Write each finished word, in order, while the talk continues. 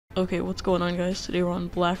Okay, what's going on, guys? Today we're on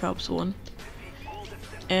Black Ops 1.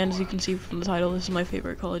 And as you can see from the title, this is my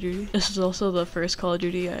favorite Call of Duty. This is also the first Call of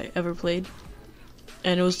Duty I ever played.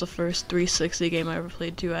 And it was the first 360 game I ever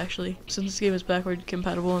played too, actually. Since this game is backward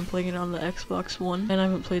compatible, I'm playing it on the Xbox One. And I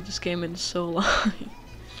haven't played this game in so long.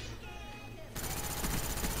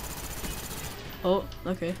 Oh,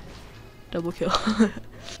 okay. Double kill.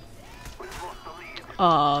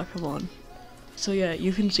 Aw, come on. So yeah,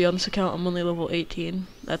 you can see on this account I'm only level 18.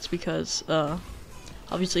 That's because,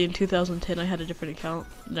 obviously in 2010 I had a different account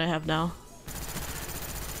than I have now.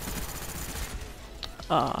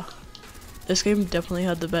 This game definitely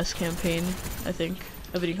had the best campaign, I think,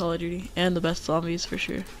 of any Call of Duty, and the best zombies for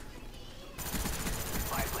sure.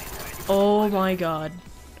 Oh my god.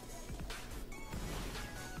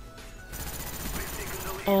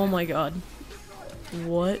 Oh my god.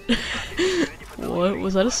 What? What?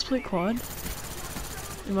 Was that a split quad?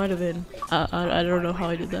 It might have been. I don't know how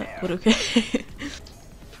I did that, but okay.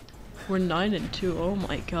 We're 9 and 2. Oh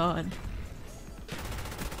my god.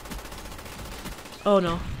 Oh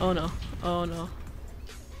no. Oh no. Oh no.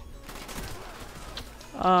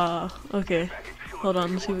 Okay. Hold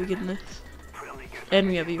on, let's see if we get in this. And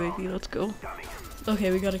we have a UAV, let's go.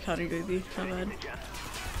 Okay, we got a counter UAV, not bad.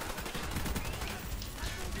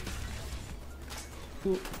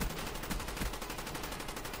 Ooh.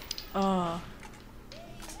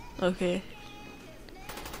 Okay.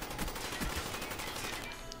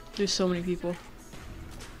 There's so many people.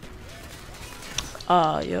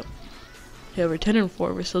 Yep. Yeah, we're 10 and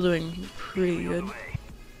 4. We're still doing pretty good.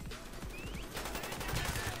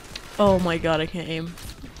 Oh my god, I can't aim.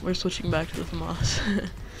 We're switching back to the FAMAS.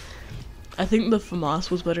 I think the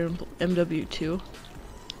FAMAS was better in MW2,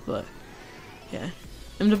 but yeah.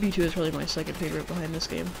 MW2 is probably my second favorite behind this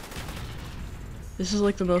game. This is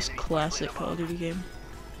like the most classic Call of Duty game.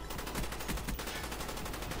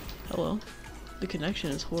 Hello? The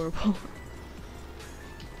connection is horrible.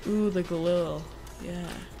 Ooh, the Galil. Yeah.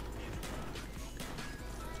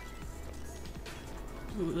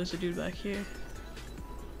 Ooh, there's a dude back here.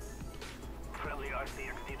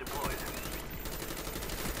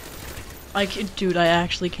 Dude, I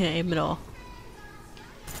actually can't aim at all.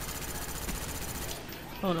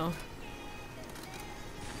 Oh no.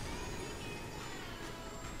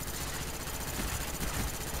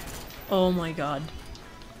 Oh my god.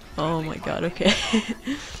 Oh my god, okay.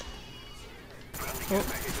 Oh.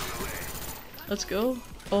 Let's go.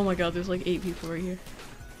 Oh my god, there's like 8 people right here.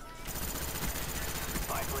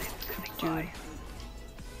 Dude.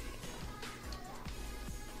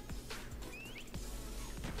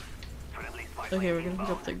 Okay, we're gonna pick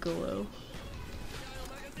up the glow.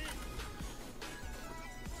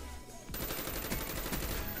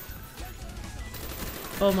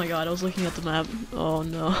 Oh my god, I was looking at the map. Oh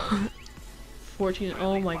no. 14.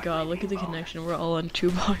 Oh my god, look at the connection. We're all on 2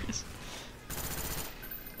 bars.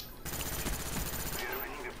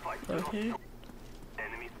 Okay.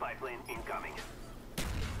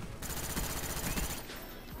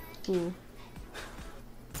 Ooh.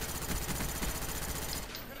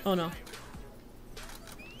 Oh no.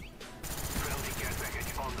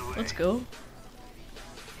 Let's go.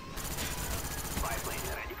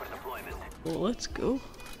 Well, let's go.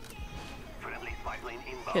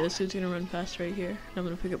 Okay, this dude's gonna run past right here. I'm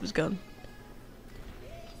gonna pick up his gun.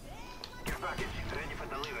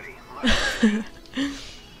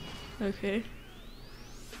 Okay.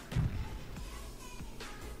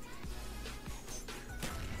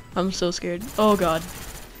 I'm so scared. Oh god.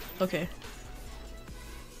 Okay.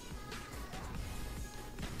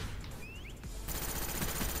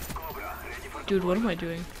 Dude, what am I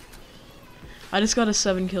doing? I just got a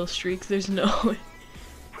 7 kill streak. There's no way.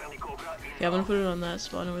 Yeah, I'm gonna put it on that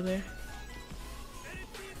spot over there.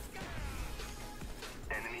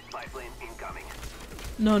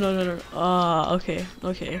 No, no, no, no. Okay,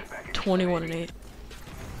 okay. 21 and 8.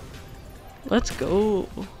 Let's go.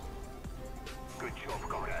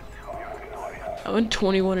 I went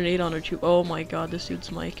 21 and 8 on her too. Oh my god, this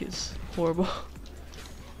dude's mic is horrible.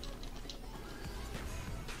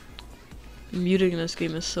 Muting in this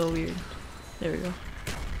game is so weird. There we go.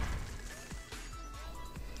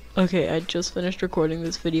 Okay, I just finished recording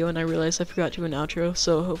this video and I realized I forgot to do an outro,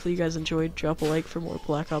 so hopefully you guys enjoyed. Drop a like for more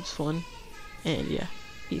Black Ops 1, and yeah,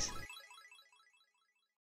 peace.